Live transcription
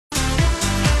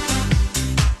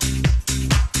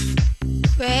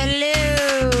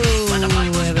Hello,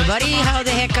 everybody. How the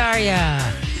heck are ya?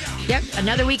 Yep,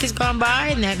 another week has gone by,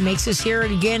 and that makes us here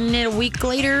again a week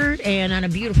later and on a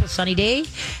beautiful sunny day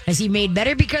as he made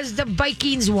better because the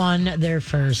Vikings won their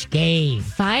first game.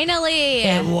 Finally.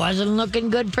 It wasn't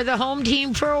looking good for the home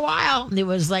team for a while. It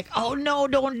was like, oh no,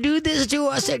 don't do this to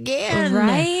us again.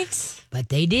 Right? But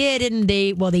they did, and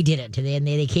they didn't. And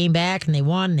they came back, and they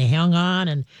won, and they hung on,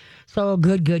 and so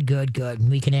good.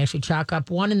 We can actually chalk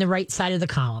up one in the right side of the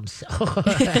column. So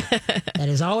that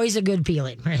is always a good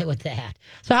feeling, right, with that.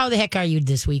 So how the heck are you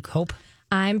this week, Hope?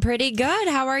 I'm pretty good.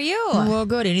 How are you? Well,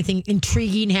 good. Anything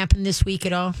intriguing happened this week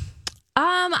at all?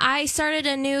 I started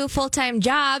a new full-time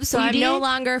job, so Oh, you I'm did? no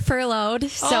longer furloughed.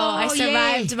 So I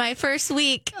survived yay. my first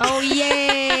week. Oh,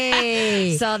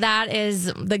 yay. So that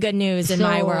is the good news in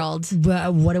my world.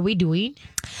 What are we doing?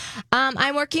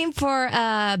 I'm working for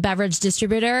a beverage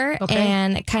distributor Okay.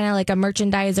 and kind of like a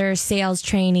merchandiser sales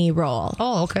trainee role.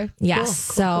 Oh, okay.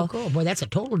 Yes. Cool. Boy, that's a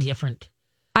total different.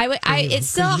 It's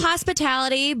still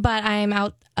hospitality, but I'm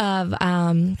out of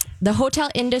the hotel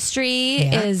industry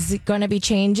is going to be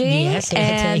changing, Yes,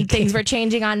 and things were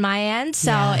changing on my end,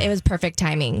 so it was perfect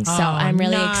timing. So I'm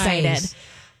really excited.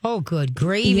 Oh, good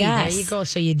gravy! Yes. There you go.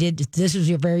 So you did. This was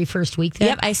your very first week then.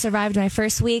 Yep, I survived my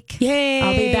first week. Yay!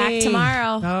 I'll be back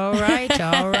tomorrow. All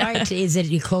right. Is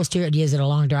it close to? Is it a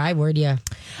long drive? Where do you?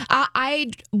 I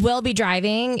will be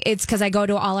driving. It's because I go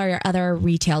to all our other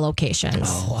retail locations.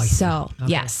 Oh, I see. So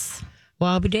Okay. yes. Well,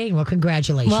 I'll be dang. Well,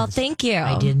 congratulations. Well, thank you.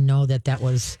 I didn't know that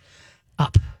was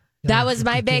up. That was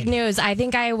my big news. I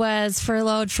think I was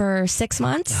furloughed for 6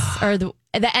 months or the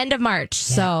end of March.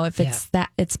 So if it's that,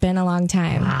 it's been a long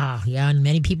time. Wow. Yeah, and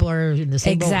many people are in the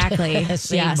same boat. Exactly.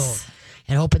 Same Yes. boat.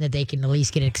 And hoping that they can at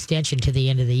least get an extension to the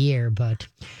end of the year. But,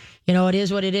 it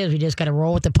is what it is. We just got to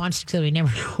roll with the punch because we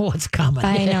never know what's coming.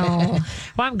 I know.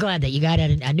 Well, I'm glad that you got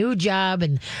a new job.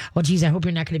 And, geez, I hope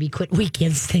you're not going to be quit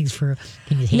weekends. Things for...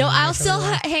 No, I'll still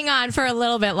hang on for a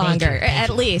little bit longer, Thank at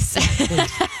you. least.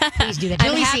 Please do that. Till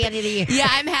at least the end of the year. Yeah,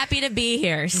 I'm happy to be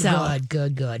here. So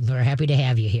Good. We're happy to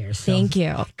have you here. So. Thank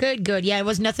you. Good. Yeah, it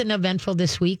was nothing eventful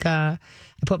this week. I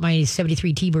put my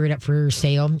 73 T-Bird up for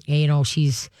sale.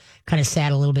 She's kind of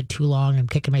sat a little bit too long. I'm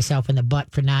kicking myself in the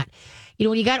butt for not...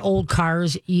 when you got old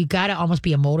cars, you got to almost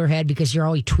be a motorhead because you're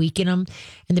always tweaking them.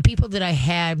 And the people that I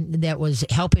had that was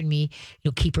helping me,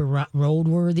 keep her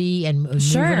roadworthy and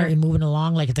moving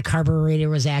along, like if the carburetor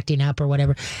was acting up or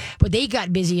whatever. But they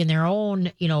got busy in their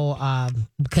own,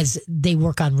 because they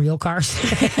work on real cars.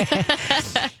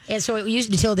 And so it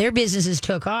used until their businesses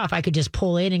took off, I could just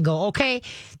pull in and go, okay,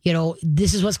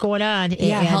 this is what's going on.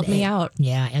 Yeah, help me out.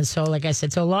 Yeah. And so, like I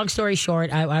said, so long story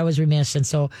short, I was remiss. And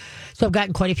so I've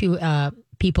gotten quite a few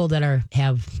people that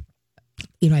have,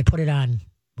 I put it on,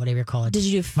 whatever you call it. Did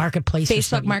you do Marketplace?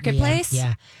 Facebook Marketplace?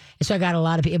 Yeah. And so I got a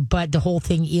lot of people, but the whole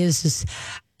thing is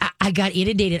I got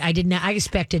inundated. I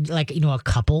expected a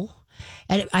couple.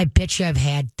 And I bet you I've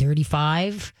had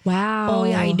 35. Wow. Oh,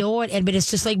 yeah, I know it. But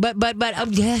it's just like, but now,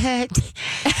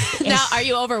 are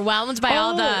you overwhelmed by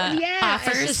all the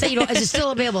offers? It's just, is it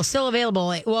still available? Still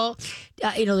available. Well,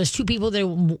 there's two people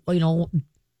that,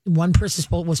 one person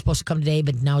was supposed to come today,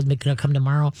 but now is going to come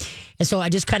tomorrow. And so I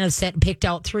just kind of picked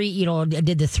out three, I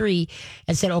did the three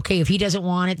and said, okay, if he doesn't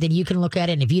want it, then you can look at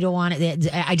it. And if you don't want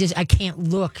it, I can't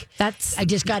look. I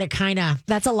just got to kind of.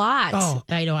 That's a lot. Oh,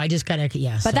 I know. I just got to,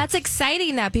 yeah. But that's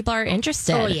exciting that people are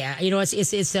interested. Oh, yeah.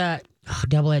 It's a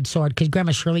double-edged sword because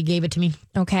Grandma Shirley gave it to me.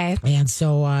 Okay. And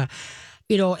so,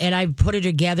 and I put it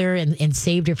together and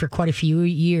saved it for quite a few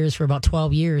years, for about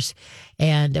 12 years.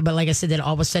 But like I said, then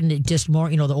all of a sudden, it just more,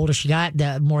 the older she got,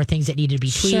 the more things that needed to be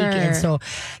tweaked. Sure. And so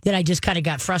then I just kind of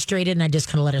got frustrated and I just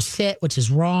kind of let her sit, which is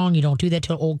wrong. You don't do that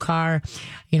to an old car.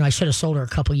 I should have sold her a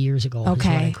couple years ago.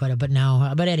 Okay. I could have, but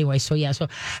now, but anyway, so yeah.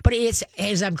 But it's,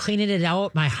 as I'm cleaning it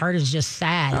out, my heart is just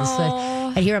sad. It's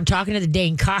like, I hear I'm talking to the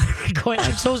dang car going,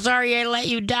 I'm so sorry I let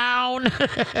you down.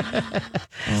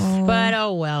 But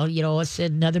oh well, it's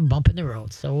another bump in the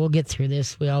road. So we'll get through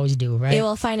this. We always do, right? It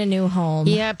will find a new home.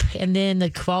 Yep. And then the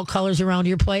fall colors around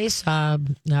your place.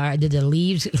 Did the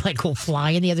leaves go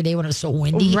flying the other day when it was so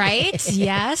windy? Right?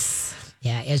 Yes.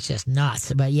 Yeah, it's just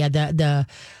nuts. But yeah,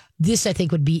 this I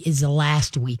think is the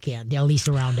last weekend, at least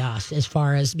around us, as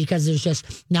far as because there's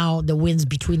just now the winds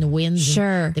between the winds.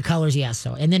 Sure. And the colors, yeah.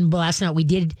 So and then last night we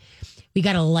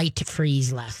got a light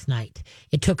freeze last night.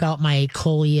 It took out my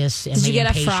coleus and Did my you get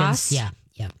impatience. a frost? Yeah.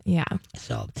 Yeah.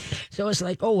 So it's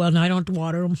like, oh well, now I don't have to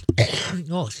water them.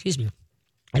 Oh, excuse me.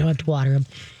 I don't have to water them.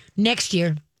 Next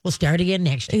year we'll start again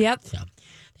next year. Yep. So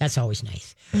That's always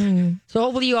nice. So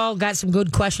hopefully you all got some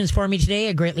good questions for me today.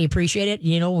 I greatly appreciate it.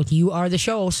 You know, you are the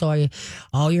show, so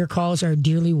all your calls are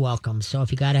dearly welcome. So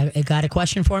if you got a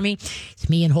question for me, it's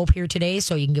me and Hope here today.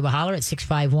 So you can give a holler at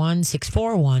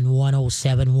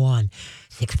 651-641-1071.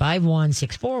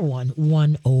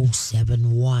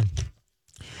 651-641-1071.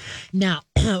 Now,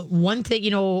 one thing, you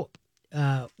know,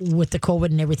 with the COVID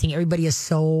and everything, everybody is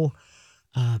so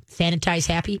sanitized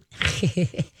happy.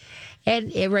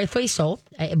 And rightfully so.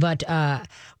 But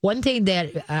one thing that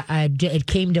it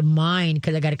came to mind,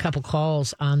 because I got a couple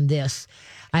calls on this.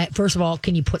 First of all,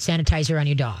 can you put sanitizer on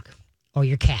your dog or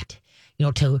your cat? You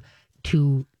know, to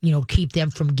keep them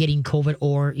from getting COVID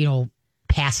or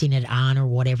passing it on or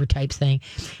whatever type thing.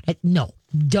 No,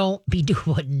 don't be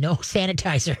doing no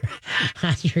sanitizer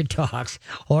on your dogs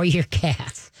or your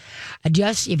cats.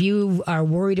 Just if you are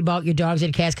worried about your dogs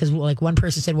and cats, because like one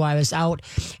person said, well, I was out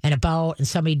and about and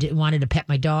somebody wanted to pet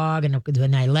my dog, and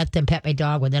when I let them pet my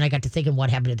dog, well, then I got to thinking what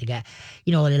happened to the guy,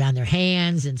 it on their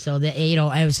hands. And so that,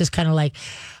 I was just kind of like,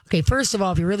 okay, first of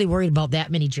all, if you're really worried about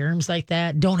that many germs like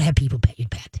that, don't have people pet your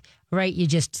pet. Right? You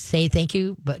just say thank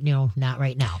you, but not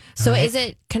right now. So right? Is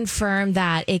it confirmed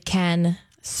that it can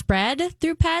spread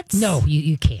through pets? No,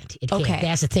 you can't. It can't. Okay.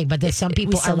 That's the thing. But some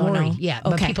people are worried. Know. Yeah,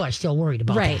 but people are still worried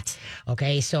about that.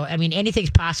 Okay, so I mean,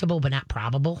 anything's possible, but not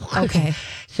probable. Okay.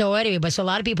 So anyway, so a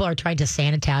lot of people are trying to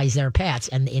sanitize their pets,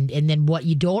 and then what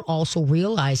you don't also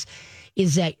realize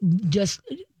is that just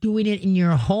doing it in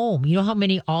your home. You know how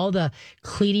many all the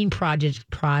cleaning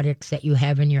products that you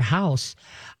have in your house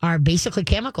are basically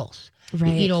chemicals.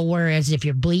 Right. Whereas if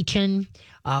you're bleaching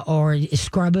or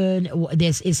scrubbing,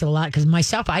 this is a lot. Because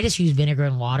myself, I just use vinegar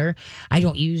and water. I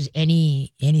don't use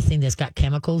anything that's got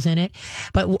chemicals in it.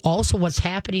 But also what's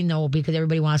happening, though, because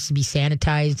everybody wants to be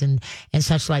sanitized and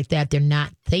such like that, they're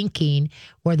not thinking,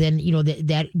 or then,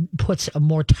 that puts a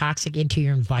more toxic into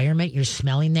your environment. You're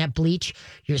smelling that bleach.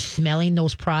 You're smelling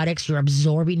those products. You're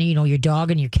absorbing, your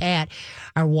dog and your cat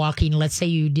are walking. Let's say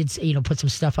you did, put some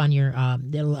stuff on your,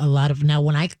 now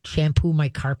when I shampoo my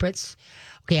carpets,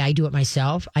 okay, I do it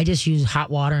myself. I just use hot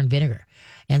water and vinegar.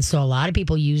 And so a lot of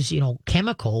people use,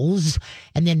 chemicals,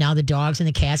 and then now the dogs and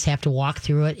the cats have to walk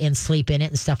through it and sleep in it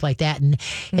and stuff like that. And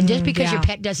just because your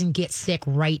pet doesn't get sick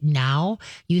right now,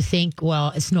 you think,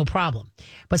 well, it's no problem.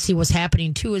 But see, what's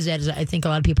happening too is that I think a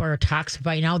lot of people are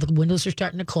toxifying now. The windows are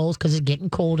starting to close because it's getting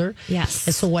colder. Yes.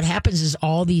 And so what happens is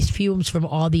all these fumes from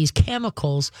all these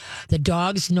chemicals, the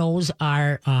dog's nose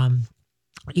are,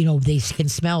 they can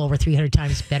smell over 300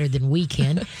 times better than we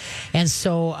can. And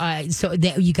so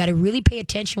you got to really pay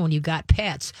attention when you got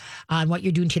pets on what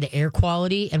you're doing to the air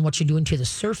quality and what you're doing to the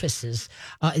surfaces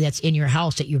that's in your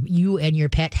house that you and your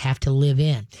pet have to live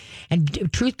in.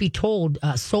 And truth be told,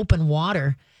 soap and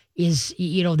water is,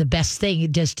 the best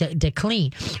thing just to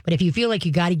clean. But if you feel like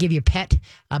you got to give your pet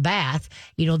a bath,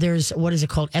 there's, what is it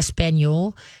called?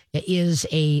 Espanol. It is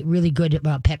a really good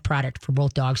pet product for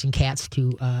both dogs and cats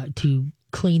to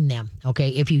clean them.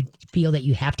 Okay. If you feel that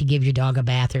you have to give your dog a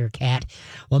bath or a cat,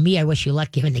 well, I wish you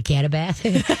luck giving the cat a bath,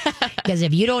 because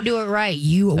if you don't do it right,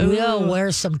 you will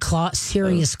wear some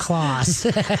serious claws.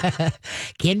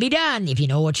 Can be done if you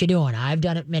know what you're doing. I've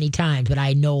done it many times, but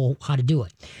I know how to do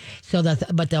it. So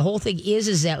but the whole thing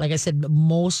is that, like I said,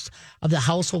 most of the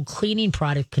household cleaning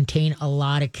products contain a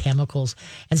lot of chemicals.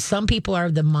 And some people are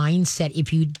of the mindset,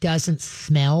 if you doesn't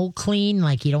smell clean,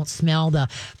 like you don't smell the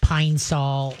Pine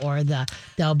Sol or the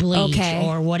bleach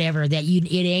or whatever, that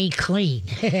it ain't clean.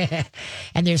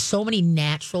 And there's so many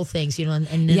natural things,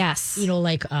 and yes,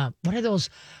 like what are those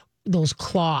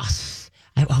cloths?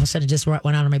 All of a sudden, it just went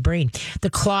out of my brain. The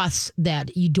cloths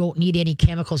that you don't need any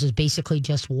chemicals is basically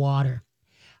just water.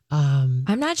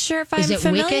 I'm not sure if I'm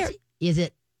familiar. Wicked? Is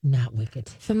it not Wicked?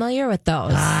 Familiar with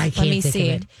those? I can't Let me think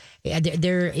see. of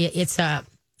it. It's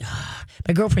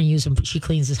my girlfriend uses them. She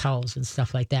cleans his house and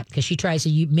stuff like that because she tries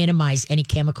to minimize any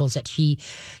chemicals that she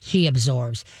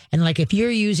absorbs. And like if you're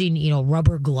using,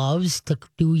 rubber gloves to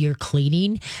do your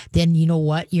cleaning, then you know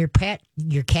what? Your pet,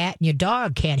 your cat, and your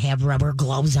dog can't have rubber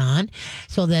gloves on.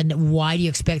 So then why do you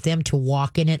expect them to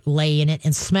walk in it, lay in it,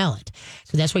 and smell it?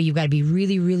 So that's why you've got to be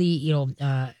really, really,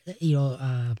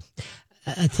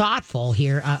 thoughtful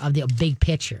here of the big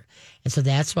picture. And so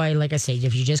that's why, like I say,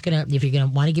 if you're gonna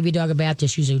want to give your dog a bath,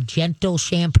 just use a gentle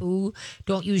shampoo.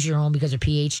 Don't use your own, because the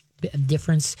pH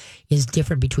difference is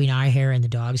different between our hair and the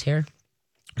dog's hair.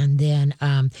 And then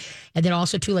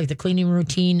also too, like the cleaning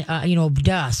routine,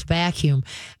 dust, vacuum,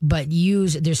 but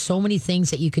there's so many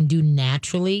things that you can do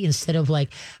naturally instead of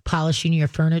like polishing your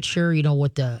furniture,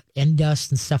 with the end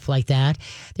dust and stuff like that.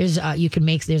 There's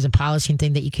a polishing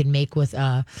thing that you can make with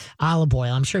olive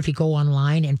oil. I'm sure if you go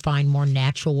online and find more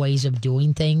natural ways of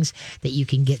doing things that you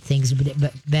can get things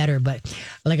better. But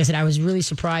like I said, I was really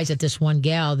surprised at this one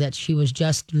gal that she was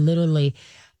just literally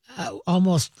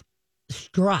almost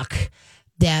struck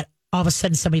that all of a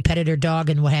sudden somebody petted her dog,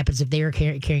 and what happens if they are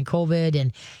carrying COVID?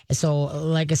 And so,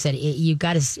 like I said, you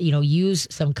got to, use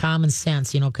some common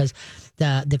sense, because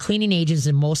the cleaning agents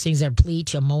and most things are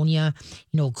bleach, ammonia,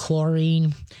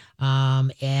 chlorine,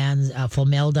 and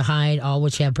formaldehyde, all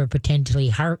which have potentially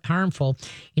harmful,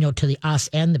 to us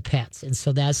and the pets. And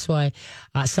so that's why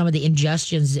some of the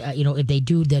ingestions, if they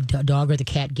do, the dog or the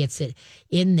cat gets it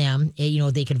in them,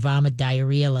 they can vomit,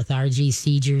 diarrhea, lethargy,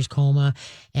 seizures, coma,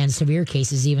 and severe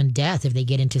cases, even death if they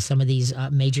get into some of these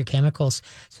major chemicals.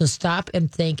 So stop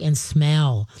and think and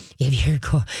smell.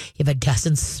 If it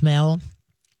doesn't smell,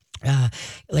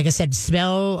 like I said,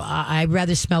 I'd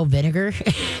rather smell vinegar.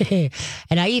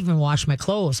 And I even wash my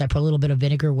clothes. I put a little bit of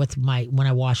vinegar when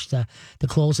I wash the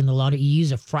clothes in the laundry. You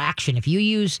use a fraction. If you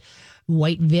use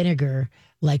white vinegar,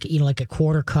 like a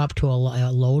quarter cup to a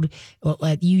load,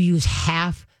 you use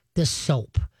half the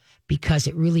soap, because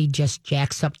it really just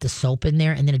jacks up the soap in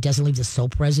there, and then it doesn't leave the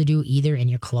soap residue either in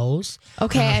your clothes.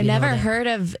 Okay, I've never heard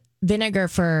of vinegar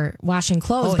for washing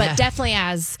clothes, but definitely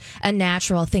as a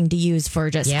natural thing to use for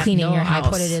just cleaning your house. I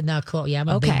put it in the clothes. Yeah, I'm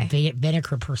a big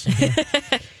vinegar person here.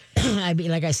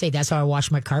 Like I say, that's how I wash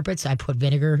my carpets. I put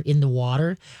vinegar in the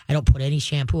water. I don't put any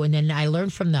shampoo. And then I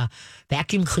learned from the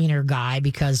vacuum cleaner guy,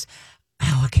 because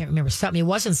I can't remember something. It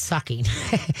wasn't sucking.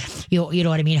 You know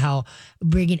what I mean? How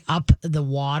bringing up the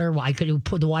water. Well, I could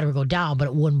put the water would go down, but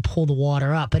it wouldn't pull the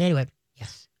water up. But anyway,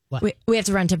 yes. What? We have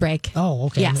to run to break. Oh,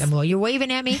 okay. Yes. Well, you're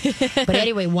waving at me. But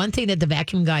anyway, one thing that the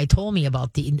vacuum guy told me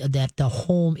about the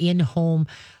in-home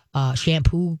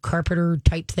shampoo, carpeter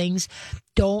type things,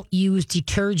 don't use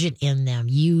detergent in them.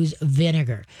 Use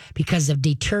vinegar, because the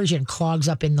detergent clogs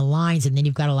up in the lines, and then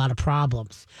you've got a lot of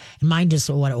problems. And mine just,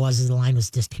 what it was is the line was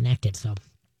disconnected.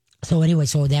 So anyway,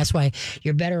 so that's why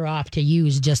you're better off to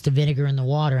use just the vinegar in the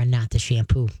water and not the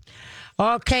shampoo.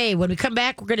 Okay, when we come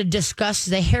back, we're going to discuss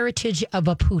the heritage of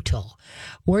a poodle.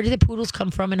 Where do the poodles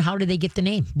come from, and how do they get the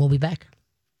name? We'll be back.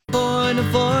 Point a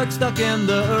fork stuck in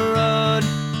the road.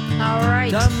 All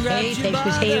right. Hey, thanks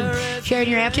for sharing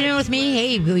your afternoon with me.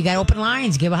 Hey, we got open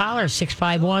lines. Give a holler.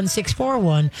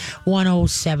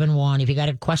 651-641-1071. If you got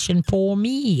a question for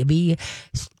me,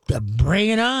 bring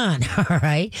it on. All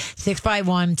right.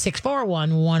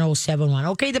 651-641-1071.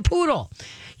 Okay, the poodle.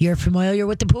 You're familiar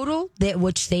with the poodle,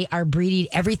 which they are breeding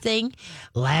everything.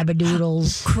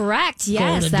 Labradoodles. Correct.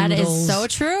 Yes, that is so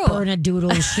true.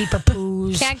 Bernedoodles,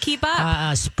 sheepapoos. Can't keep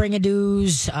up.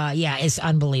 Springadoos. Yeah, it's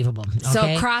unbelievable. Okay?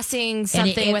 So crossing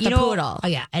something with a poodle. Oh,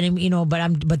 yeah. And,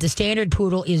 but the standard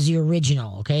poodle is the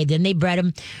original. Okay. Then they bred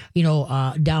them,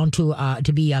 down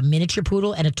to be a miniature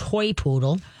poodle and a toy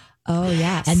poodle. Oh,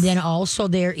 yes. And then also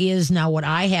there is now what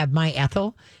I have, my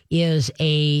Ethel, is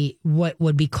what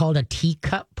would be called a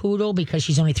teacup poodle, because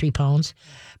she's only 3 pounds.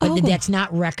 But that's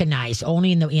not recognized.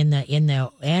 Only in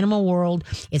the animal world,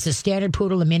 it's a standard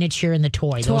poodle, a miniature, and the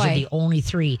toy. Those are the only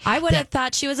 3. I would have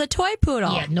thought she was a toy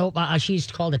poodle. Yeah, no, she's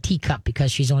called a teacup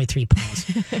because she's only 3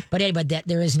 pounds. But anyway,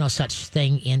 there is no such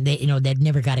thing, and that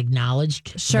never got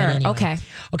acknowledged. Sure. Anyway. Okay.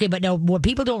 But now what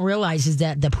people don't realize is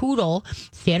that the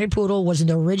standard poodle, was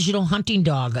an original hunting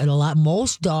dog, and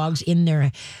most dogs in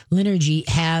their lineage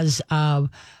has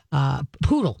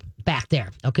poodle back there.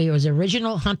 Okay, it was an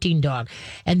original hunting dog.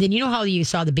 And then how you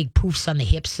saw the big poofs on the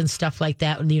hips and stuff like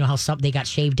that, how they got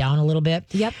shaved down a little bit.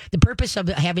 Yep. The purpose of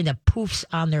having the poofs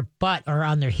on their butt or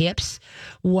on their hips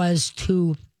was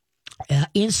to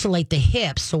insulate the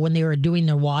hips, so when they were doing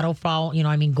their waterfowl,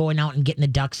 going out and getting the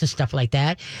ducks and stuff like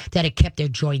that it kept their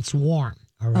joints warm.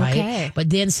 All right. Okay. But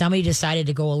then somebody decided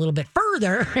to go a little bit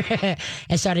further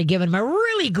and started giving them a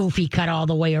really goofy cut all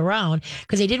the way around,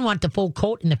 because they didn't want the full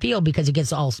coat in the field, because it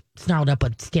gets all snarled up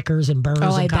with stickers and burrs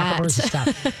and cockleburrs and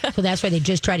stuff. So that's why they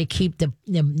just try to keep the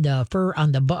fur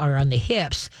on the butt or on the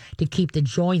hips to keep the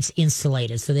joints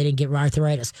insulated, so they didn't get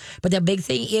arthritis. But the big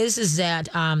thing is that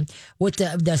with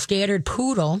the standard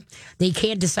poodle, they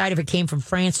can't decide if it came from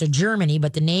France or Germany,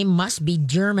 but the name must be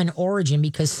German origin,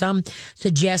 because some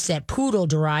suggest that poodle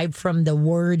derived from the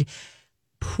word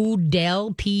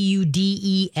Pudel,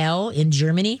 Pudel, in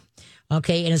Germany.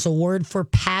 Okay, and it's a word for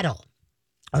paddle.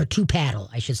 or two paddle,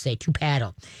 I should say, two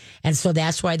paddle. And so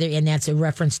that's why and that's a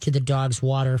reference to the dog's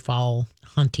waterfowl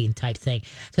hunting type thing.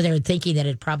 So they were thinking that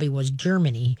it probably was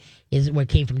Germany, is what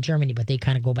came from Germany, but they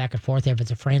kind of go back and forth if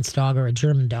it's a France dog or a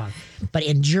German dog. But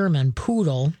in German,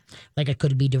 poodle, like it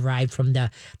could be derived from the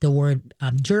word,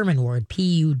 German word,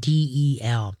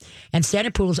 Pudel. And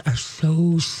standard poodles are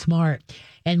so smart.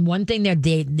 And one thing that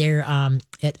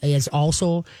it is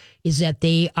also is that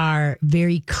they are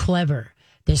very clever.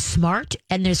 There's smart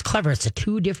and there's clever. It's a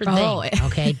two different things.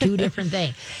 Okay, two different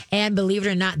things. And believe it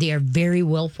or not, they are very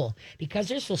willful because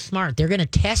they're so smart. They're going to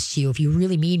test you if you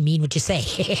really mean what you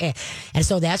say. And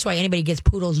so that's why anybody gets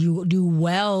poodles, you do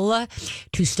well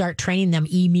to start training them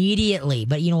immediately.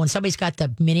 But when somebody's got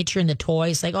the miniature and the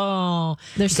toys, like, oh,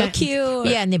 they're so cute.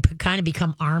 Yeah, and they kind of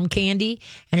become arm candy,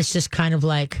 and it's just kind of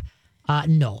like,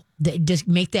 no, just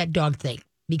make that dog think.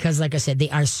 Because, like I said, they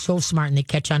are so smart and they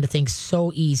catch on to things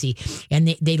so easy.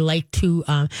 And they like to,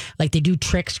 they do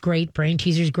tricks great, brain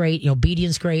teasers great,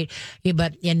 obedience great. Yeah,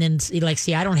 and then,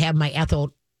 I don't have my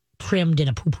Ethel trimmed in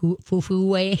a foo-foo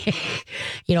way.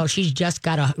 She's just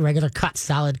got a regular cut,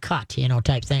 solid cut,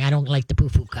 type thing. I don't like the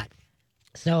poo-foo cut.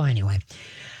 So, anyway.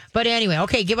 But anyway,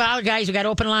 okay, give out, guys. We got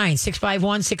open lines,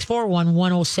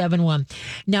 651-641-1071.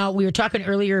 Now, we were talking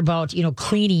earlier about,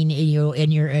 cleaning,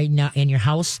 in your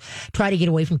house. Try to get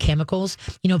away from chemicals.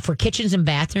 For kitchens and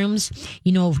bathrooms,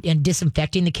 and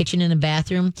disinfecting the kitchen and the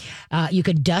bathroom, you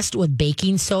can dust with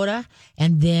baking soda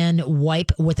and then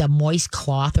wipe with a moist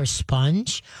cloth or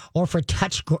sponge. Or for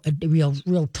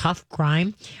real tough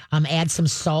grime, add some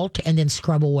salt and then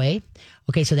scrub away.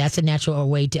 Okay, so that's a natural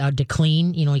way to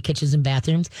clean, kitchens and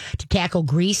bathrooms. To tackle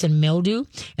grease and mildew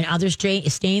and other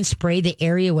stains, spray the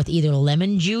area with either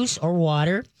lemon juice or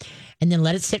water, and then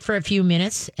let it sit for a few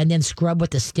minutes, and then scrub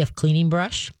with a stiff cleaning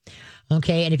brush.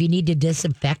 Okay, and if you need to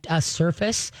disinfect a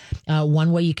surface,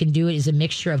 one way you can do it is a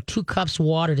mixture of 2 cups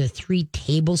water to 3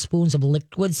 tablespoons of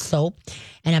liquid soap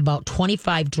and about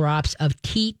 25 drops of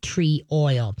tea tree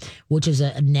oil, which is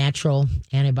a natural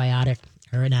antibiotic,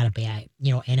 or not a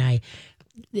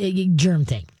germ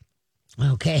thing.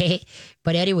 Okay.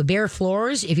 But anyway, bare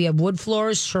floors, if you have wood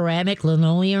floors, ceramic,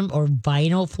 linoleum, or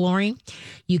vinyl flooring,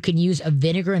 you can use a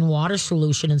vinegar and water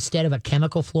solution instead of a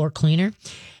chemical floor cleaner.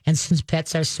 And since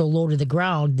pets are so low to the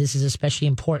ground, this is especially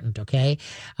important, okay?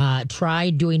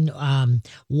 Try doing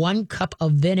 1 cup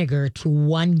of vinegar to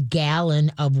 1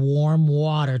 gallon of warm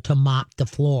water to mop the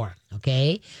floor,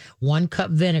 okay? 1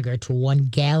 cup vinegar to 1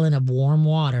 gallon of warm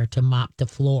water to mop the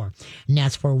floor. And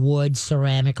that's for wood,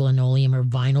 ceramic, linoleum, or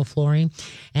vinyl flooring.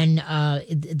 And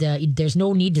there's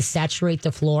no need to saturate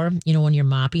the floor, when you're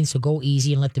mopping, so go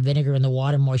easy and let the vinegar and the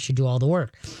water moisture do all the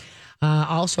work.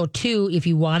 Also, too, if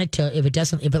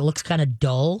it looks kind of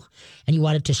dull and you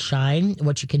want it to shine,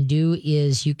 what you can do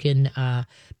is you can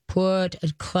put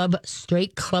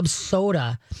straight club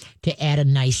soda to add a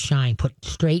nice shine. Put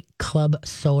straight club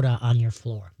soda on your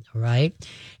floor. All right.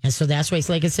 And so that's why it's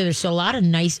like I said, there's a lot of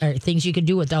nice things you can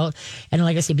do without. And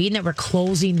like I said, being that we're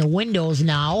closing the windows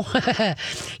now,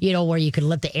 where you can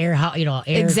let the air out, air.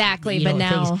 Exactly. But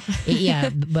now. Yeah.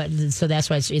 But so that's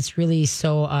why it's really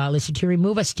so, listen, to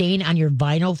remove a stain on your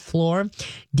vinyl floor,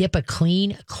 dip a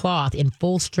clean cloth in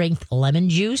full strength lemon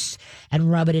juice and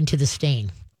rub it into the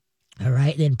stain. All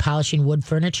right. Then polishing wood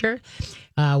furniture.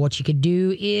 What you could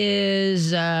do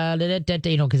is,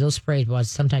 because those sprays,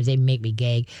 sometimes they make me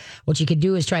gag. What you could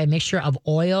do is try a mixture of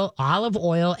olive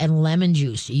oil, and lemon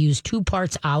juice. You use 2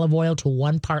 parts olive oil to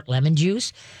 1 part lemon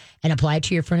juice and apply it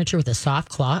to your furniture with a soft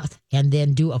cloth, and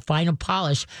then do a final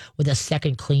polish with a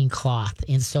second clean cloth.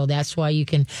 And so that's why you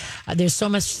can, there's so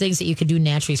much things that you can do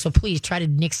naturally. So please try to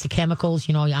nix the chemicals,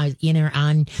 in or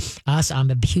on us. I'm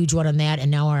a huge one on that.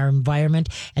 And now our environment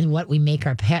and what we make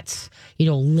our pets,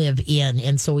 live in.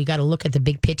 And so we got to look at the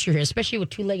big picture here, especially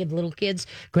with 2-legged little kids,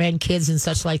 grandkids and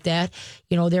such like that.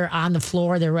 They're on the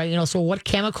floor. They're right. So what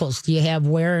chemicals do you have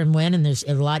where and when? And there's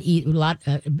a lot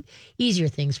easier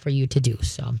things for you to do.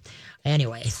 So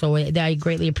anyway, so I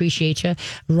greatly appreciate you.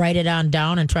 Write it on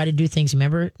down and try to do things.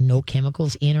 Remember, no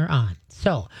chemicals in or on.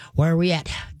 So where are we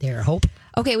at there, Hope?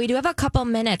 Okay, we do have a couple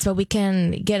minutes, so we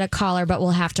can get a caller, but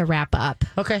we'll have to wrap up.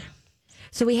 Okay.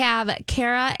 So we have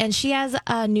Kara, and she has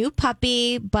a new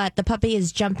puppy, but the puppy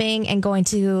is jumping and going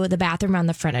to the bathroom on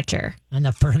the furniture. On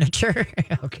the furniture?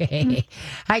 Okay. Mm-hmm.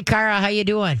 Hi, Kara. How you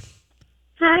doing?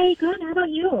 Hi, good. How about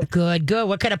you? Good.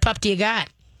 What kind of pup do you got?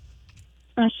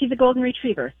 She's a golden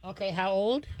retriever. Okay, how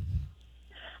old?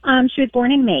 She was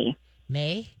born in May.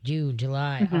 May, June,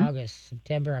 July, August,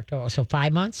 September, October. So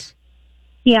 5 months?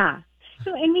 Yeah.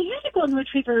 So, and we had a golden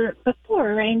retriever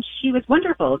before, and she was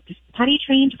wonderful. Just potty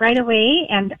trained right away,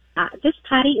 and this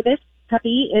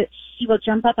puppy, she will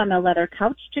jump up on the leather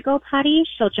couch to go potty.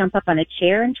 She'll jump up on a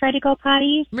chair and try to go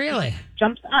potty. Really?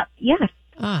 Jumps up, yes.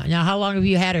 Now, how long have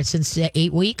you had her? Since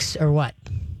 8 weeks or what?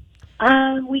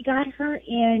 We got her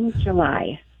in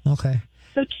July. Okay.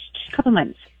 So just a couple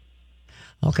months.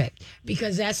 Okay.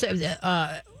 Because that's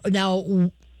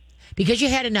now because you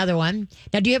had another one.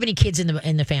 Now, do you have any kids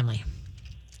in the family?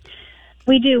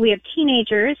 We do. We have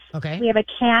teenagers. Okay. We have a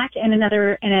cat and a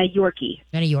Yorkie.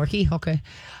 And a Yorkie? Okay.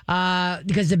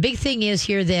 Because the big thing is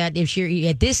here that if you're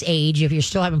at this age, if you're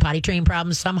still having potty training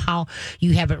problems, somehow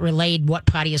you haven't relayed what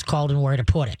potty is called and where to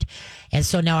put it. And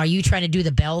so now, are you trying to do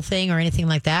the bell thing or anything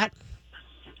like that?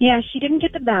 Yeah, she didn't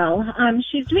get the bell.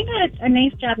 She's doing a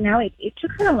nice job now. It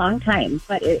took her a long time,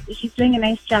 but she's doing a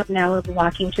nice job now of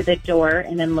walking to the door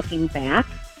and then looking back.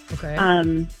 Okay.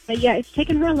 But yeah, it's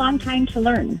taken her a long time to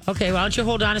learn. Okay, why don't you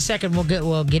hold on a second?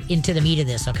 We'll get into the meat of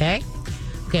this, okay?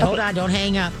 Okay, hold on. Don't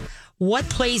hang up. What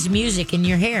plays music in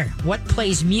your hair? What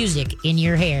plays music in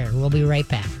your hair? We'll be right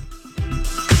back.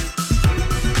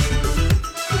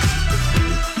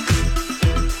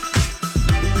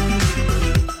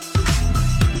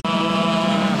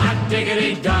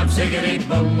 Diggity dog, ziggity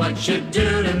boom, what you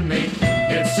do to me?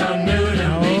 It's so new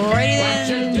to me. Alrighty What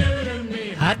then. you do to me?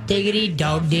 Hot diggity,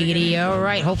 dog diggity. All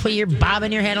right. Hopefully you're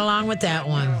bobbing your head along with that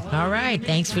one. All right.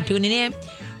 Thanks for tuning in.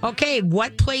 Okay.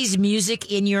 What plays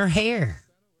music in your hair?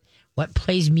 What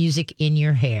plays music in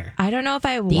your hair? I don't know if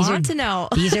I want to know.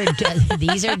 These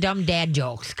are dumb dad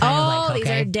jokes. These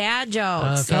are dad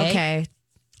jokes. Okay.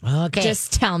 Okay.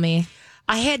 Just tell me.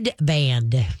 A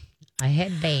headband.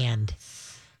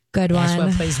 Good one. That's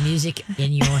what plays music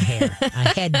in your hair.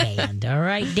 A headband. All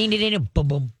right. Ding, ding, ding, boom,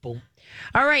 boom, boom.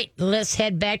 All right. Let's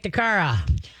head back to Cara.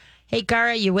 Hey,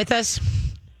 Cara, you with us?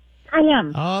 I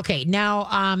am. Okay.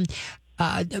 Now,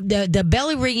 the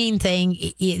belly ringing thing,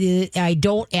 I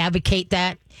don't advocate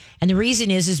that. And the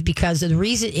reason is because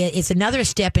it's another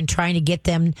step in trying to get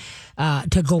them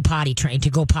to go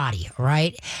potty, all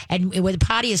right? And with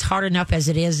potty is hard enough as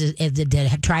it is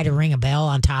to try to ring a bell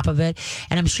on top of it.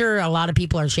 And I'm sure a lot of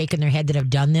people are shaking their head that have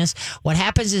done this. What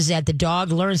happens is that the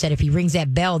dog learns that if he rings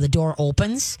that bell, the door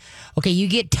opens. Okay, you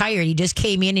get tired. You just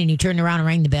came in and you turned around and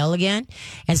rang the bell again.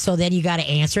 And so then you got to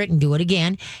answer it and do it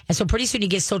again. And so pretty soon you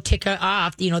get so ticked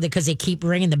off, because they keep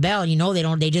ringing the bell.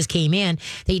 They just came in.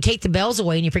 That you take the bells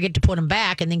away and you forget to put them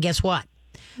back, and then guess what?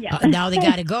 Yeah. Now they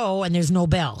got to go, and there's no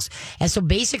bells. And so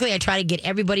basically, I try to get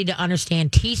everybody to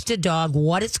understand, teach the dog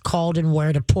what it's called and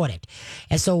where to put it.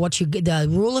 And so the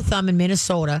rule of thumb in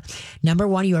Minnesota, number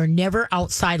one, you are never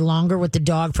outside longer with the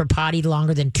dog for potty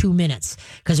longer than 2 minutes.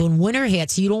 Because when winter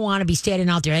hits, you don't want to be standing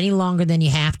out there any longer than you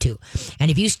have to.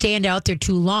 And if you stand out there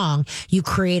too long, you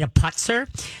create a putzer.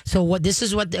 So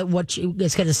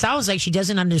it's going to sound like she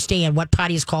doesn't understand what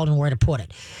potty is called and where to put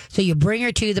it. So you bring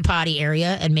her to the potty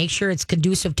area and make sure it's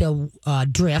conducive to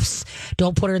drifts.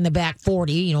 Don't put her in the back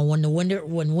 40.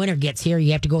 When winter gets here,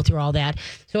 you have to go through all that.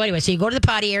 So anyway, so you go to the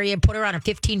potty area, put her on a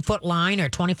 15-foot line or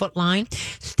 20-foot line,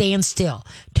 stand still.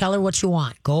 Tell her what you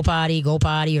want. Go potty,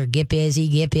 or get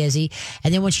busy.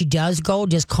 And then when she does go,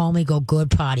 just calmly go, good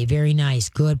potty. Very nice.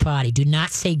 Good potty. Do not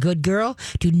say good girl.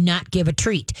 Do not give a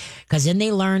treat. Because then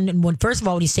they learn, first of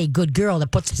all, when you say good girl,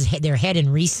 that puts their head in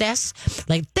recess.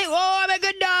 Like, I'm a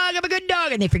good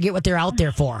dog. And they forget what they're out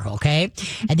there for, okay?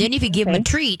 And then if you give them a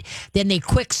treat, then they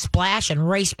quick splash and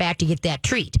race back to get that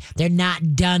treat. They're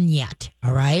not done yet,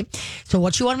 all right? So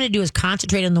what you want them to do is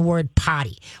concentrate on the word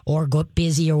potty or go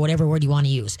busy or whatever word you want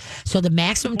to use. So the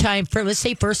maximum time for, let's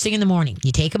say first thing in the morning,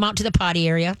 you take them out to the potty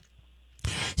area.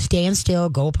 Stand still,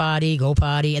 go potty.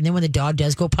 And then when the dog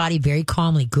does go potty, very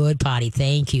calmly, good potty,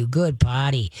 thank you, good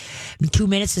potty. 2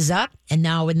 minutes is up, and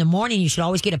now in the morning, you should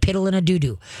always get a piddle and a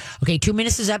doo-doo. Okay, 2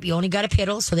 minutes is up, you only got a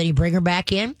piddle, so then you bring her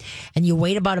back in, and you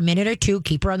wait about a minute or two,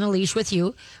 keep her on the leash with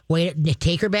you,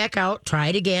 take her back out, try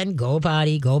it again, go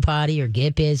potty, or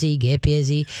get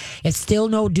busy. It's still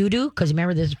no doo-doo, because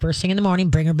remember, this is first thing in the morning,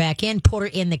 bring her back in, put her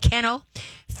in the kennel,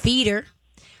 feed her.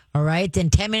 All right. Then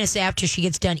 10 minutes after she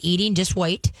gets done eating, just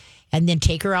wait. And then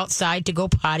take her outside to go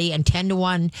potty. And 10 to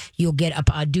 1, you'll get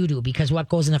a doo-doo. Because what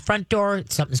goes in the front door,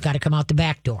 something's got to come out the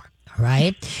back door. All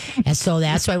right. And so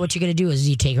that's why what you're going to do is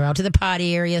you take her out to the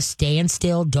potty area, stand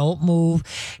still, don't move.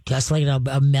 Just like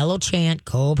a mellow chant,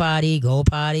 go potty,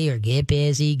 or get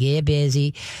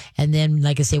busy. And then,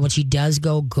 like I say, when she does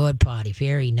go, good potty.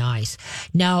 Very nice.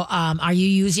 Now, are you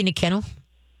using a kennel?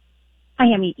 I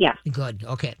am, yeah. Good,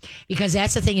 okay. Because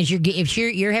that's the thing is, if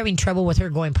you're having trouble with her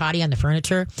going potty on the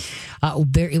furniture,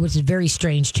 it was very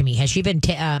strange to me. Has she been?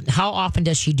 How often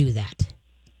does she do that?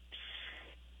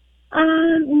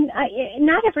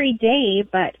 Not every day,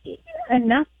 but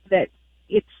enough that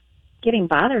it's getting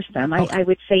bothersome. I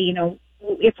would say,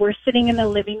 if we're sitting in the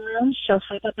living room, she'll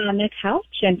hop up on the couch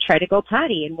and try to go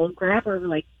potty, and we'll grab her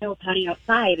like, no, potty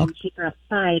outside, and take her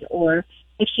outside. Or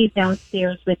if she's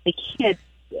downstairs with the kids,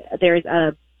 there's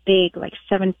a big, like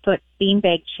 7-foot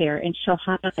beanbag chair, and she'll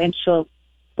hop up and she'll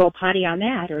go potty on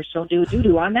that, or she'll do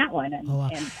doo-doo on that one.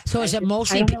 So is it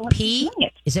mostly pee?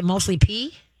 Is it mostly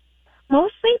pee?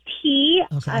 Mostly pee,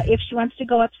 Okay. if she wants to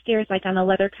go upstairs, like on the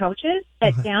leather couches.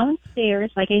 But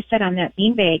downstairs, like I said, on that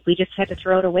beanbag, we just had to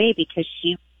throw it away because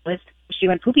she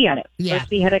went poopy on it. Yeah.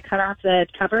 First we had to cut off the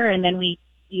cover, and then we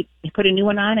put a new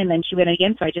one on, and then she went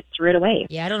again, so I just threw it away.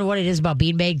 Yeah, I don't know what it is about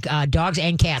beanbag. Dogs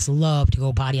and cats love to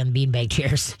go potty on beanbag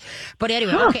chairs. But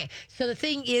anyway, okay. So the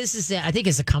thing is that I think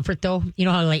it's a comfort, though. You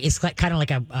know how it's like, kind of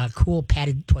like a cool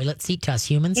padded toilet seat to us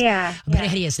humans? Yeah. But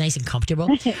Eddie is nice and comfortable.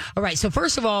 All right. So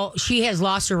first of all, she has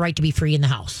lost her right to be free in the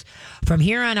house. From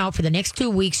here on out, for the next 2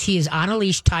 weeks, she is on a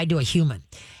leash tied to a human.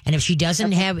 And if she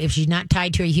doesn't if she's not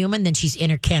tied to a human, then she's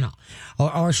in her kennel.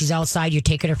 Or she's outside, you're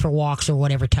taking her for walks or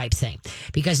whatever type thing.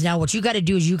 Because now what you got to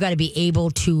do is you got to be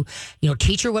able to,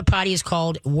 teach her what potty is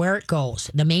called, where it goes.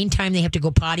 The main time they have to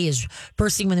go potty is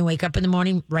first thing when they wake up in the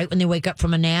morning, right when they wake up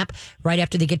from a nap, right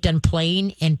after they get done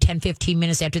playing, and 10, 15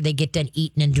 minutes after they get done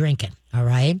eating and drinking. All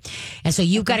right. And so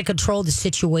you've got to control the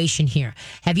situation here.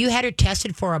 Have you had her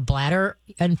tested for a bladder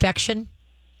infection?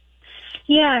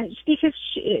 Yeah, because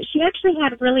she actually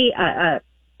had really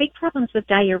big problems with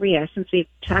diarrhea since we've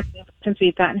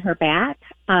gotten her back.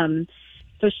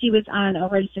 So she was on a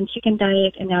rice and chicken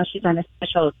diet, and now she's on a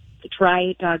special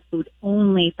dry dog food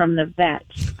only from the vet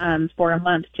for a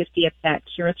month to see if that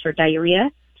cures her diarrhea.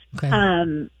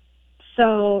 Okay.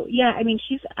 So yeah, I mean,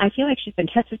 I feel like she's been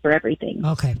tested for everything.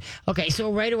 Okay.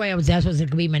 So right away, that was going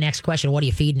to be my next question. What are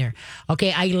you feeding her?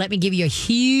 Okay. Let me give you a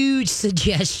huge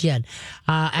suggestion.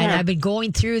 And I've been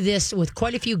going through this with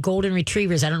quite a few golden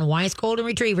retrievers. I don't know why it's golden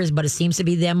retrievers, but it seems to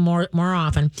be them more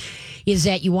often. Is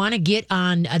that you want to get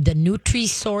on the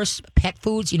NutriSource Pet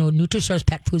Foods,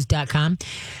 NutriSourcePetFoods.com.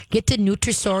 Get the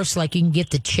NutriSource, like you can get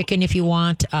the chicken if you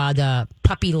want, the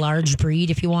puppy large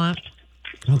breed if you want.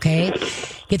 Okay.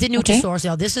 Get the NutriSource.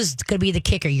 Now, this is going to be the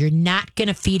kicker. You're not going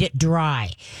to feed it dry.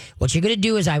 What you're going to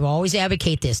do is, I always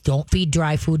advocate this. Don't feed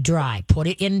dry food dry. Put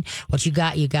it in what you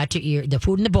got. You got the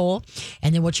food in the bowl.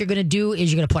 And then what you're going to do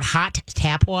is you're going to put hot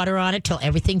tap water on it till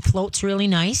everything floats really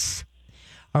nice.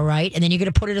 All right. And then you're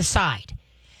going to put it aside.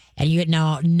 And you get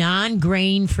now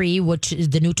non-grain free, which is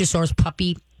the NutriSource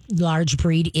puppy large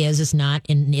breed it's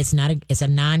a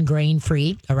non-grain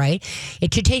free. All right.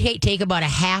 It should take about a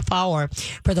half hour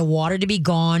for the water to be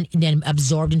gone and then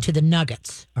absorbed into the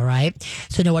nuggets. All right.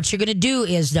 So now what you're going to do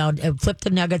is now flip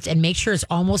the nuggets and make sure it's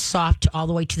almost soft all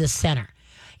the way to the center.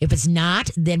 If it's not,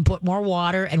 then put more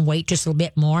water and wait just a little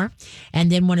bit more.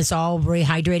 And then when it's all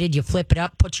rehydrated, you flip it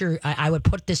up. I would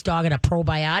put this dog in a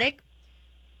probiotic,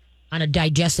 on a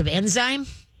digestive enzyme,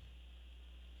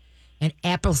 and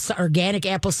organic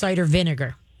apple cider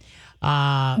vinegar.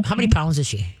 How many pounds is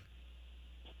she?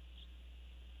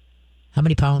 How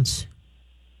many pounds?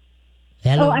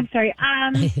 Hello? Oh, I'm sorry.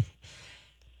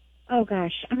 Oh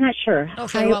gosh, I'm not sure.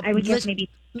 Okay, I would guess maybe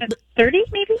 30,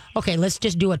 maybe. Okay, let's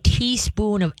just do a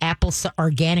teaspoon of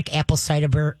organic apple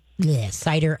cider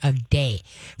a day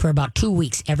for about 2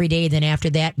 weeks, every day. Then after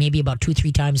that, maybe about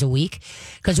 2-3 times a week.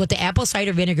 Because what the apple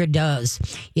cider vinegar does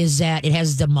is that it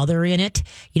has the mother in it,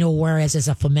 whereas as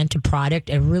a fermented product,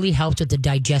 it really helps with the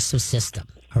digestive system.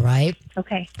 All right.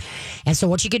 Okay. And so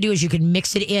what you can do is you can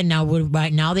mix it in now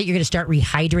that you're going to start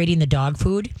rehydrating the dog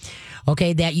food.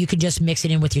 Okay, that you can just mix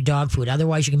it in with your dog food.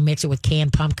 Otherwise, you can mix it with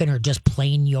canned pumpkin or just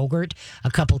plain yogurt, a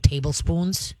couple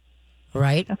tablespoons.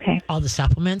 Right. Okay. All the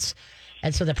supplements.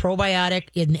 And so the probiotic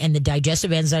and the digestive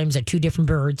enzymes are two different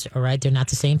birds, all right? They're not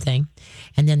the same thing.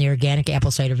 And then the organic apple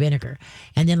cider vinegar.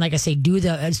 And then, like I say,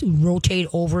 rotate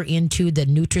over into the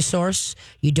NutriSource.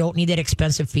 You don't need that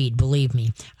expensive feed, believe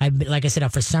me. Like I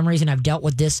said, for some reason, I've dealt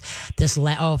with this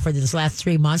for this last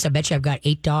 3 months. I bet you I've got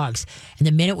 8 dogs. And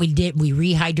the minute we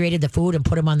rehydrated the food and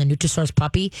put them on the NutriSource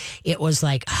puppy, it was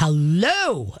like,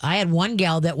 hello. I had one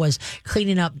gal that was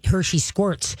cleaning up Hershey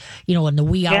squirts, in the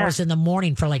wee hours in the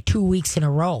morning for like 2 weeks in a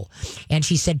row. And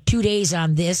she said 2 days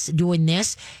on this, doing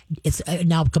this, it's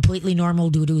now completely normal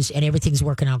doo-doos and everything's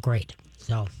working out great.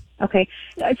 So. Okay.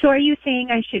 So are you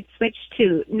saying I should switch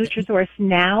to NutriSource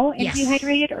now and Yes.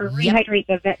 rehydrate it, or rehydrate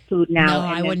the vet food now? No,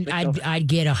 I wouldn't. I'd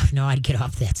get off. No, I'd get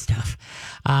off that stuff.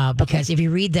 Because if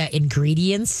you read the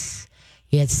ingredients,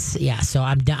 so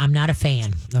I'm not a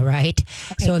fan. All right.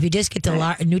 Okay. So if you just get the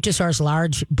NutriSource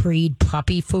large breed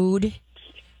puppy food,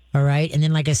 All right. And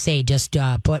then, like I say, just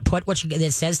put what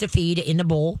it says to feed in the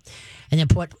bowl, and then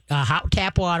put hot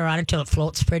tap water on it until it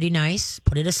floats pretty nice.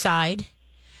 Put it aside.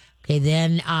 Okay,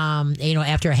 then,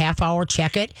 after a half hour,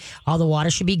 check it. All the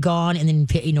water should be gone, and then,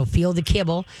 feel the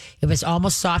kibble. If it's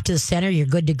almost soft to the center, you're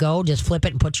good to go. Just flip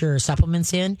it and put your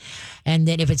supplements in. And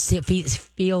then if it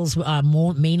feels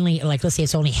more mainly, like let's say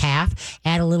it's only half,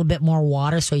 add a little bit more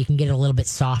water so you can get it a little bit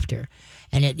softer.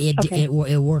 And it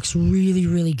works really,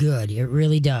 really good. It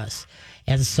really does.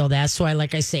 And so that's why,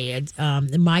 like I say,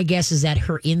 my guess is that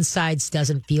her insides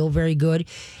doesn't feel very good,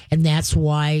 and that's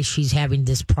why she's having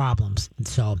this problems.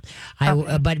 So,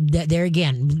 but there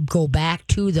again, go back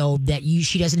to though that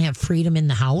she doesn't have freedom in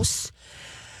the house,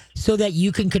 so that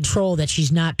you can control that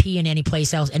she's not peeing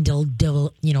anyplace else and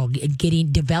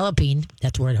developing.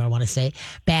 That's the word I want to say.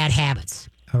 Bad habits.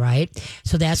 All right.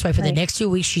 So that's why for the next 2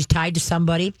 weeks, she's tied to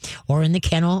somebody or in the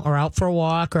kennel or out for a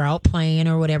walk or out playing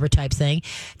or whatever type thing.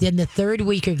 Then the third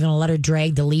week, you're going to let her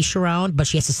drag the leash around, but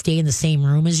she has to stay in the same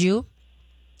room as you.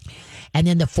 And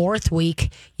then the fourth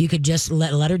week, you could just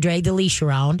let her drag the leash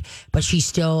around, but she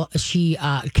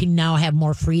can now have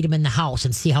more freedom in the house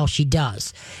and see how she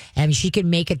does. And she can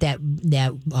make it that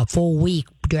full week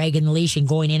dragging the leash and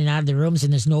going in and out of the rooms,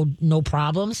 and there's no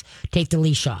problems. Take the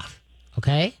leash off.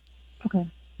 Okay? Okay.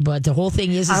 But the whole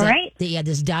thing is All that, right.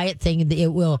 this diet thing,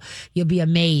 you'll be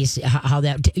amazed how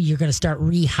that you're going to start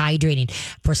rehydrating.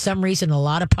 For some reason, a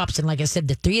lot of pups, and like I said,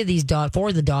 four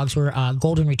of the dogs were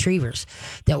golden retrievers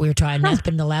that we were trying. That's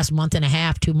been the last month and a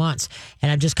half, 2 months,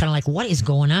 and I'm just kind of like, what is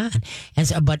going on? And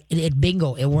so, but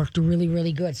bingo, it worked really,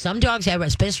 really good. Some dogs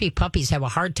especially puppies, have a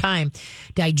hard time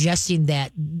digesting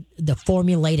the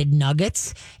formulated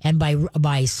nuggets, and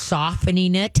by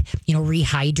softening it,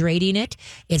 rehydrating it,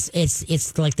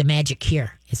 it's like the magic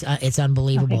cure. It's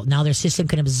unbelievable. Okay. Now their system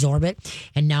can absorb it,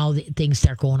 and now things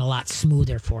start going a lot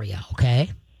smoother for you. Okay.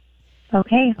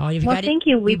 Okay. Thank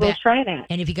you. We will try that.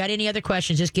 And if you got any other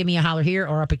questions, just give me a holler here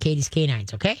or up at Katie's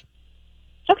Canines. Okay.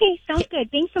 Okay. Sounds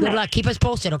good. Thanks so much. Good luck. Keep us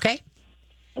posted. Okay.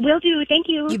 Will do. Thank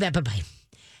you. You bet. Bye bye.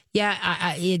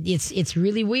 Yeah, it's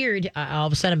really weird. All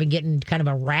of a sudden, I've been getting kind of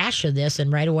a rash of this, and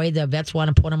right away the vets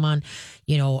want to put them on,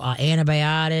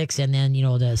 antibiotics, and then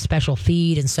the special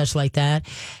feed and such like that.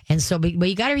 And so, but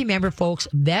you got to remember, folks,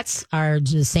 vets are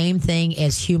the same thing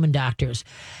as human doctors.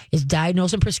 It's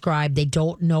diagnosed and prescribed. They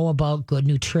don't know about good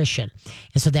nutrition,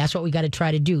 and so that's what we got to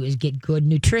try to do is get good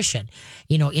nutrition,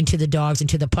 into the dogs,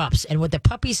 into the pups, and with the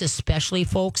puppies especially,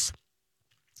 folks.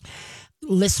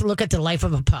 Let's look at the life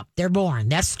of a pup. They're born.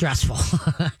 That's stressful.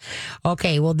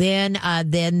 Okay, well then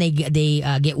they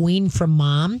get weaned from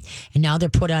mom, and now they're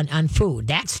put on food.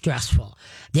 That's stressful.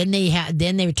 Then they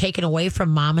were taken away from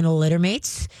mom and the litter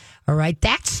mates. All right,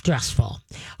 that's stressful.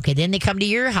 Okay, then they come to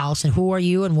your house, and who are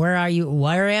you, and where are you,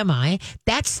 where am I?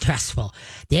 That's stressful.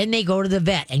 Then they go to the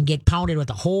vet and get pounded with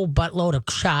a whole buttload of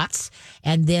shots,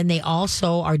 and then they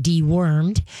also are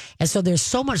dewormed. And so there's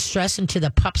so much stress into the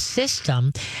pup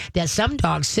system that some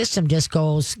dogs' system just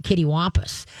goes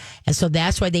kittywampus. And so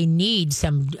that's why they need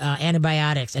some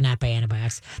antibiotics, and not by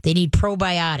antibiotics. They need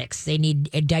probiotics. They need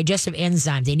digestive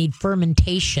enzymes. They need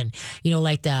fermentation,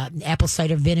 like the apple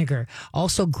cider vinegar.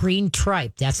 Also green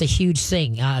tripe. That's a huge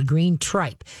thing. Green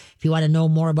tripe. If you want to know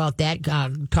more about that,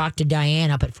 talk to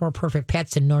Diane up at 4 Perfect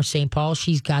Pets in North St. Paul.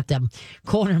 She's got the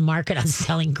corner market on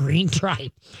selling green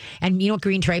tripe. And you know what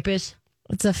green tripe is?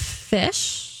 It's a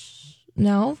fish.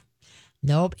 No.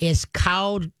 Nope. It's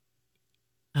cow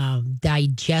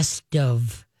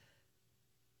digestive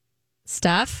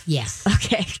stuff. Yes.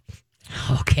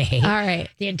 Okay. All right.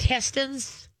 The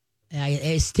intestines.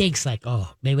 It stinks like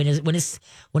maybe when it's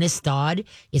thawed,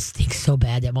 it stinks so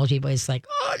bad that most people it's like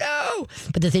no.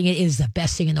 But the thing is the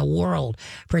best thing in the world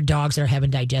for dogs that are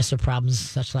having digestive problems,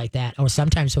 such like that, or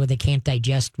sometimes so they can't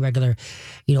digest regular,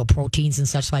 proteins and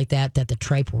such like that. That the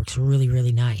tripe works really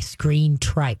really nice. Green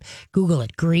tripe. Google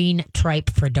it. Green tripe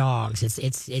for dogs.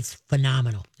 It's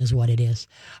phenomenal, is what it is.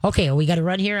 Okay, well, we got to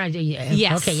run here.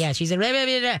 Yes. Okay, yeah. She said. Blah, blah,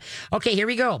 blah, blah. Okay, here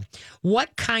we go.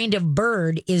 What kind of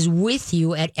bird is with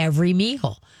you at every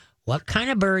meal? What kind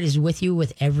of bird is with you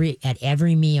at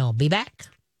every meal? Be back.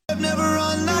 Hey,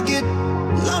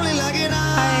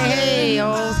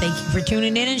 thank you for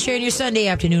tuning in and sharing your Sunday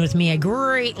afternoon with me. I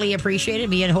greatly appreciate it.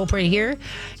 Me and Hope right here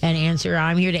and answer.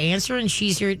 I'm here to answer, and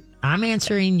she's here. I'm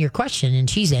answering your question, and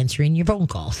she's answering your phone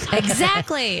calls.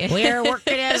 Exactly. We're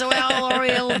working as a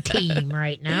well-oiled team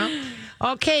right now.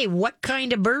 Okay, what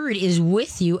kind of bird is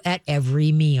with you at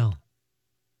every meal?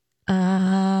 Think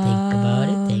about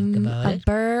it. A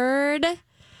bird.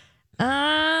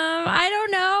 I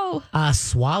don't know. A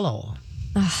swallow.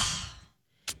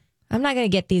 I'm not going to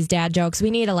get these dad jokes. We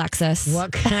need Alexis.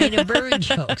 What kind of bird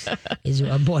jokes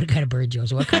what kind of bird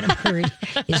jokes? What kind of bird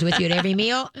is with you at every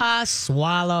meal? A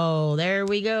swallow. There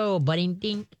we go. Budding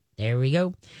ding. There we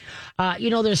go.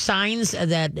 There's signs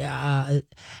that,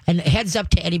 and heads up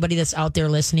to anybody that's out there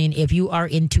listening. If you are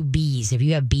into bees, if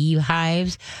you have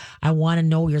beehives, I want to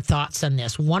know your thoughts on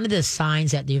this. One of the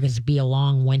signs that there's going to be a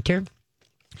long winter,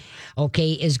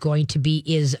 is going to be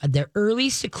the early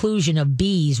seclusion of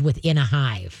bees within a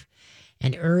hive.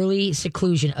 An early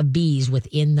seclusion of bees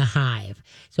within the hive.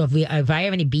 So if I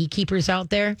have any beekeepers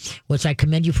out there, which I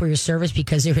commend you for your service,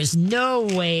 because there is no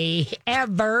way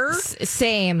ever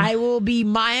same I will be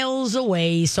miles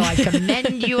away. So I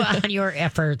commend you on your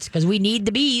efforts, because we need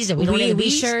the bees, and we don't have the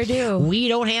bees. We sure do. We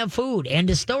don't have food. End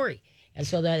of story. And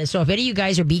so if any of you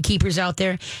guys are beekeepers out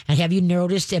there, and have you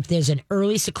noticed if there's an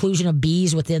early seclusion of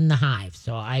bees within the hive?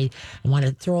 So I want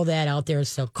to throw that out there.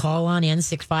 So call on in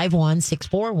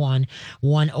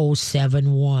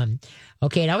 651-641-1071.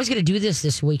 Okay, and I was going to do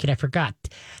this week, and I forgot.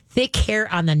 Thick hair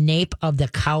on the nape of the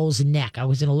cow's neck. I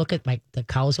was going to look at the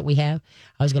cows that we have.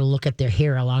 I was going to look at their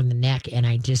hair along the neck, and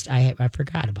I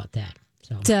forgot about that.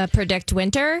 To predict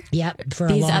winter? Yep. For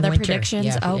these a long other winter. predictions?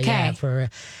 Yeah, okay.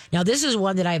 Now, this is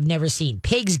one that I've never seen.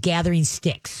 Pigs gathering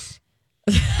sticks.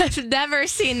 I've never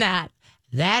seen that.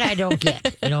 That I don't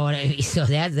get. You know what I mean? So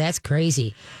that's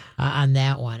crazy on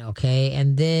that one, okay?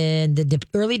 And then the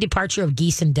early departure of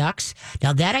geese and ducks.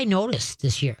 Now, that I noticed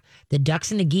this year. The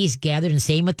ducks and the geese gathered, and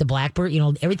same with the blackbird.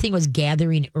 Everything was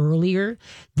gathering earlier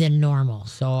than normal.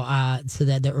 So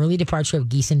that the early departure of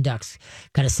geese and ducks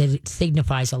kind of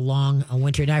signifies a long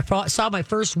winter. And I saw my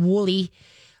first woolly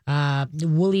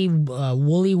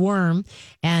worm,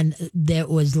 and there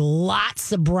was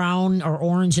lots of brown or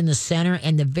orange in the center,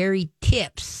 and the very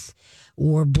tips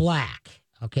were black.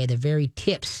 Okay, the very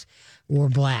tips were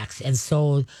blacks, and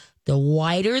so. The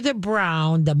whiter the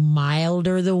brown, the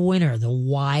milder the winter. The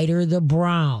whiter the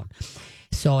brown.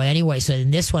 So anyway, in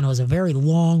this one, it was a very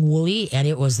long woolly, and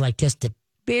it was like just the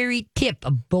very tip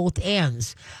of both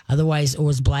ends. Otherwise, it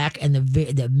was black, and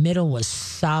the middle was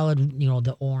solid,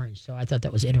 the orange. So I thought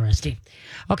that was interesting.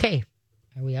 Okay.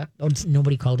 Are we up? Oh,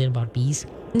 nobody called in about bees?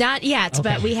 Not yet, okay.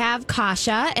 But we have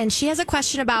Kasha, and she has a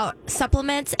question about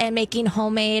supplements and making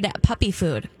homemade puppy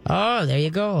food. Oh, there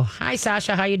you go. Hi,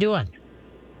 Sasha. How you doing?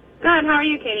 Good. How are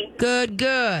you, Katie?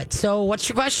 Good. So what's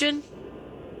your question?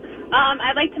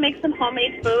 I'd like to make some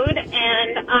homemade food,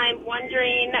 and I'm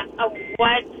wondering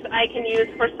what I can use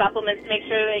for supplements to make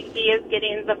sure that he is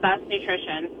getting the best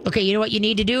nutrition. Okay, you know what you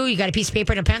need to do? You got a piece of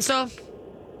paper and a pencil?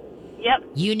 Yep.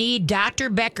 You need Dr.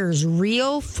 Becker's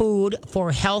Real Food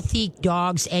for Healthy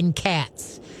Dogs and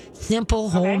Cats. Simple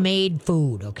homemade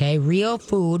food, okay? Real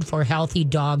Food for Healthy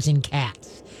Dogs and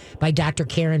Cats by Dr.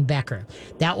 Karen Becker.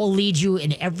 That will lead you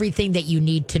in everything that you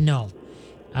need to know.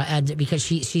 And because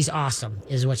she's awesome,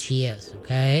 is what she is,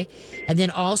 okay? And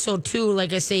then also, too,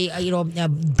 like I say,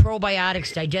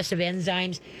 probiotics, digestive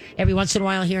enzymes, every once in a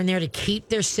while here and there to keep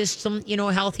their system,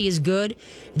 healthy is good.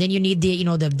 And then you need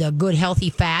the good healthy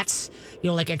fats,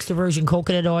 like extra virgin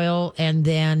coconut oil, and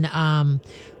then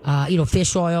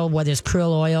fish oil, whether it's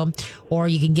krill oil, or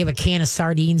you can give a can of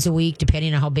sardines a week,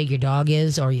 depending on how big your dog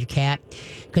is or your cat,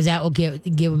 because that will give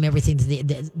them everything,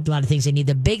 a lot of things they need.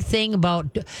 The big thing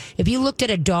about, if you looked at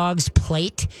a dog's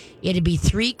plate, it'd be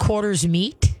 3/4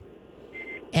 meat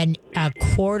and a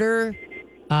quarter.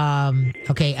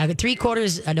 Okay, I got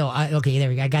 3/4. Okay, there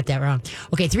we go. I got that wrong.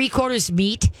 Okay, 3/4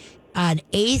 meat, an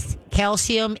eighth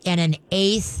calcium, and an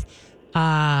eighth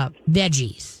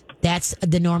veggies. That's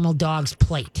the normal dog's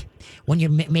plate when you're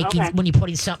when you're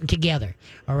putting something together.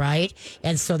 All right,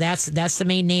 and so that's the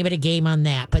main name of the game on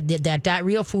that. But that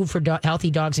Real Food for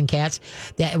Healthy Dogs and Cats,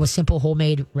 that was simple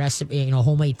homemade recipe,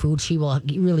 homemade food. She will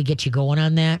really get you going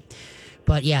on that.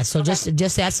 But yeah, so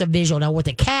just that's a visual. Now with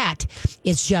a cat,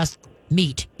 it's just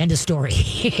meat. End of story.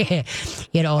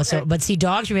 So, but see,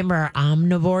 dogs, remember, are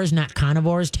omnivores, not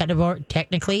carnivores,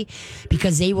 technically,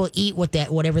 because they will eat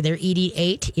whatever they're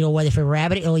ate. Whether if a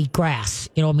rabbit, it'll eat grass.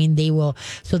 They will,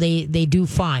 so they do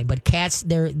fine. But cats,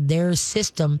 their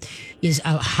system is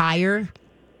a higher,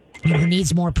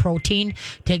 needs more protein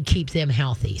to keep them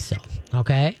healthy. So,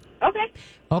 okay.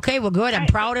 Okay, well, good. I'm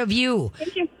proud of you.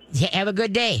 Thank you. Have a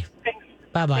good day. Thanks.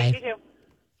 Bye-bye. Thank you, too.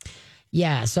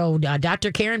 Yeah, so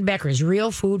Dr. Karen Becker's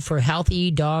Real Food for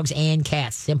Healthy Dogs and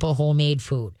Cats. Simple homemade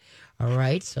food. All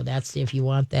right, so that's if you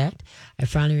want that. I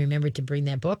finally remembered to bring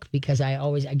that book because I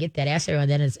get that essay,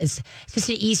 and then it's just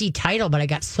an easy title, but I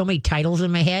got so many titles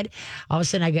in my head. All of a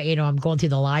sudden, I got I'm going through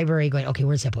the library, going, okay,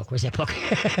 where's that book?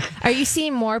 Are you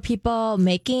seeing more people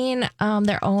making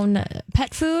their own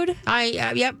pet food?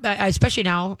 Especially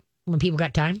now when people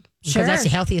got time. Because Sure. that's the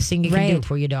healthiest thing you can do Right.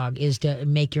 for your dog is to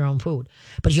make your own food.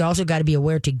 But you also got to be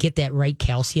aware to get that right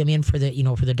calcium in for the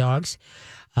for the dogs.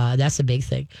 That's a big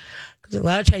thing. Because a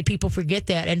lot of times people forget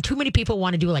that, and too many people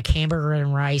want to do like hamburger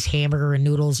and rice, hamburger and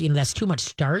noodles. That's too much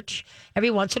starch.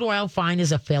 Every once in a while, fine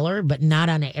as a filler, but not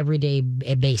on an everyday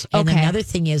basis. And Okay. another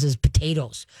thing is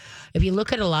potatoes. If you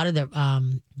look at a lot of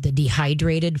the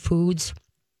dehydrated foods.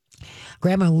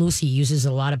 Grandma Lucy uses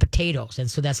a lot of potatoes, and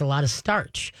so that's a lot of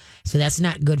starch. So that's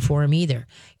not good for them either.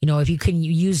 If you can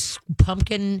use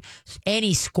pumpkin,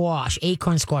 any squash,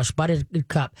 acorn squash,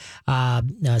 buttercup,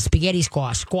 spaghetti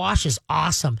squash. Squash is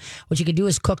awesome. What you can do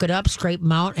is cook it up, scrape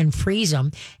them out, and freeze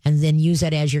them, and then use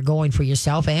that as you're going for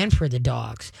yourself and for the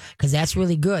dogs, because that's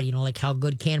really good. Like how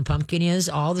good canned pumpkin is.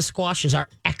 All the squashes are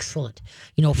excellent,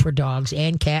 for dogs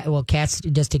and cats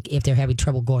just if they're having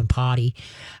trouble going potty.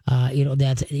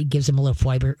 That it gives them a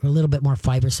little bit more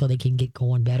fiber, so they can get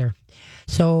going better.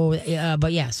 So,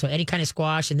 so any kind of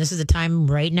squash, and this is the time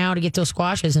right now to get those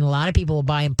squashes, and a lot of people will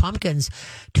buy in pumpkins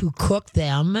to cook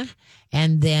them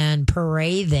and then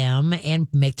puree them and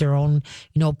make their own,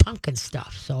 pumpkin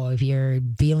stuff. So if you're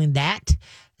feeling that,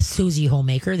 Susie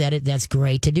Homemaker, that's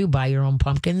great to do. Buy your own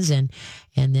pumpkins and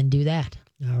then do that.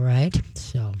 All right.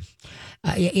 So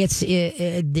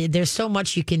there's so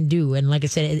much you can do. And like I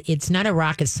said, it's not a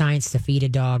rocket science to feed a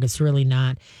dog. It's really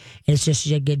not. It's just,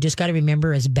 you just got to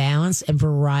remember it's balance and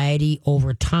variety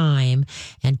over time,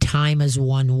 and time is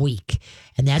 1 week.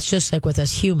 And that's just like with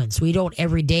us humans. We don't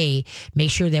every day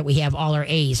make sure that we have all our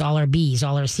A's, all our B's,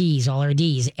 all our C's, all our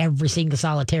D's every single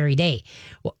solitary day.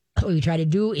 What we try to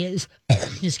do is,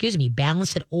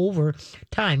 balance it over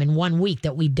time. In 1 week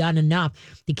that we've done enough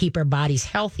to keep our bodies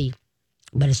healthy,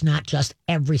 but it's not just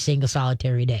every single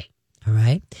solitary day. All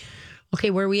right. Okay,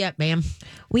 where are we at, ma'am?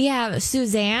 We have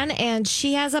Suzanne, and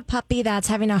she has a puppy that's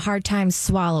having a hard time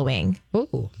swallowing.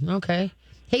 Oh, okay.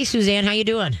 Hey, Suzanne, how you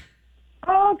doing?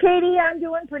 Oh, Katie, I'm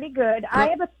doing pretty good. I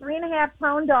have a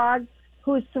 3.5-pound dog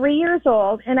who's 3 years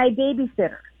old, and I babysit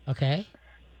her. Okay.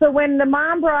 So when the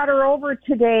mom brought her over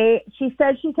today, she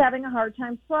said she's having a hard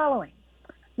time swallowing.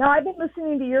 Now, I've been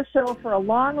listening to your show for a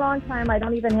long, long time. I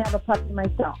don't even have a puppy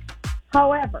myself.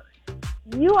 However,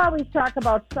 you always talk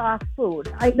about soft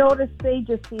food. I noticed they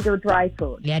just feed her dry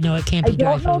food. Yeah, no, it can't be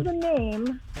dry I don't know food. the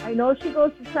name. I know she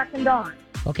goes to Chuck and Dawn.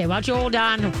 Okay, why don't you hold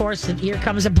on? Of course, here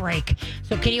comes a break.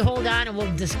 So can you hold on and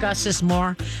we'll discuss this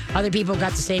more? Other people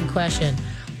got the same question.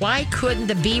 Why couldn't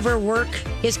the beaver work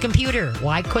his computer?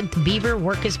 Why couldn't the beaver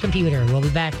work his computer? We'll be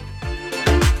back.